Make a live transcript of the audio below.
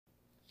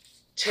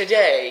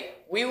Today,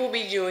 we will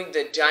be doing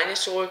the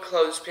Dinosaur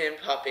Clothespin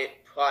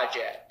Puppet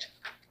project.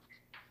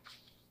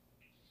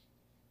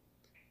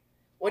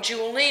 What you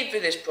will need for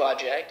this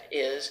project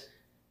is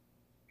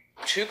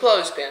 2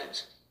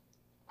 clothespins,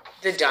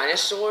 the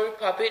Dinosaur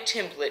Puppet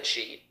template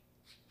sheet,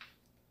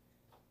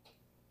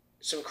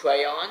 some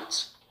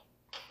crayons,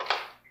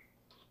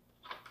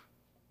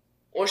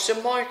 or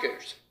some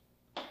markers,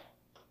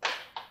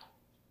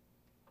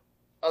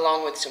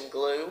 along with some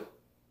glue,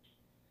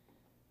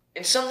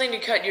 and something to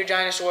cut your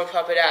dinosaur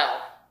puppet out.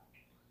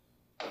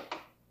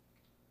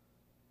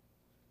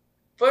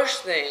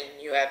 First thing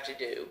you have to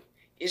do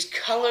is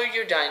color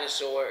your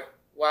dinosaur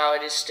while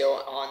it is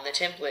still on the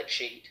template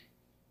sheet.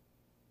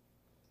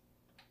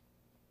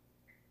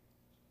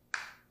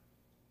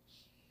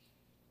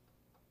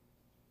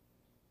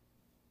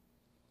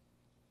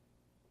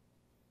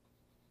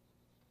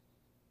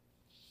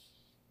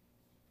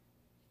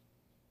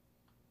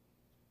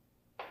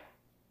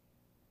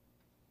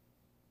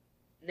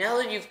 Now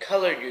that you've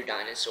colored your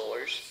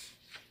dinosaurs,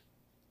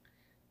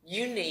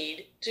 you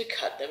need to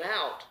cut them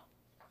out.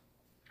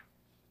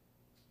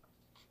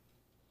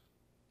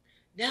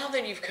 Now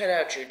that you've cut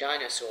out your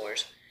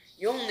dinosaurs,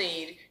 you'll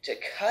need to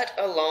cut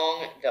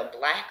along the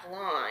black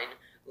line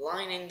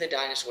lining the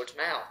dinosaur's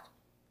mouth.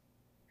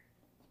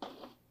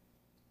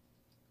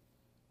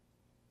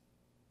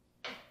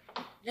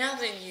 Now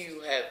that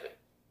you have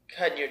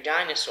cut your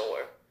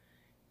dinosaur,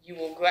 you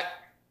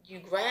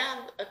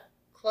grab a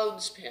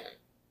clothespin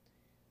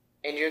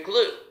and your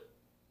glue.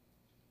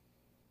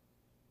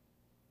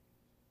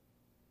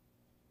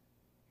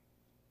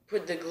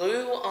 Put the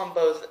glue on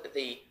both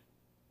the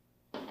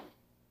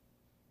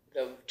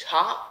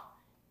top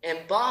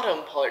and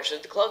bottom parts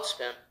of the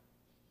clothespin.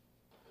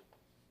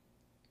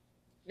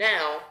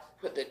 Now,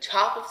 put the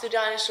top of the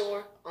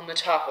dinosaur on the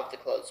top of the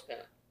clothespin.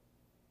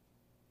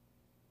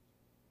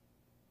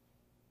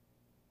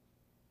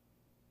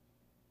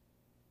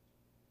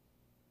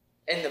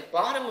 And the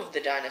bottom of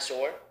the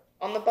dinosaur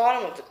on the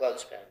bottom of the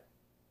clothespin.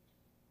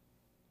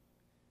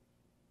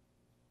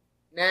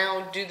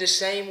 Now do the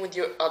same with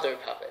your other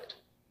puppet.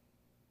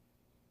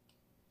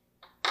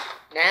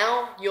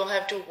 Now you'll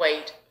have to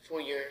wait for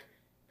your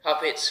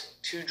puppets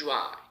to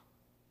dry.